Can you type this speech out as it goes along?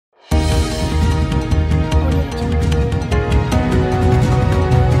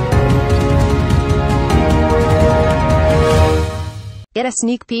Get a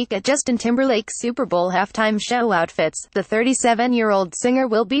sneak peek at Justin Timberlake's Super Bowl halftime show outfits. The 37-year-old singer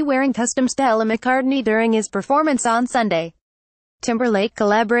will be wearing custom Stella McCartney during his performance on Sunday. Timberlake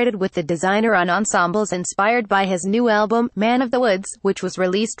collaborated with the designer on ensembles inspired by his new album, Man of the Woods, which was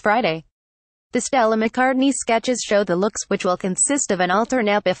released Friday. The Stella McCartney sketches show the looks, which will consist of an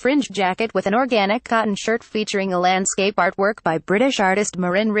alternate fringed jacket with an organic cotton shirt featuring a landscape artwork by British artist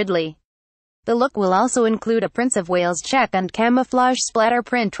Marin Ridley. The look will also include a Prince of Wales check and camouflage splatter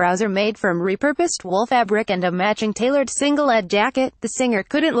print trouser made from repurposed wool fabric and a matching tailored single-ed jacket. The singer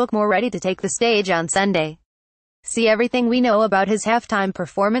couldn't look more ready to take the stage on Sunday. See everything we know about his halftime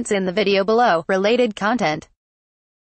performance in the video below. Related content.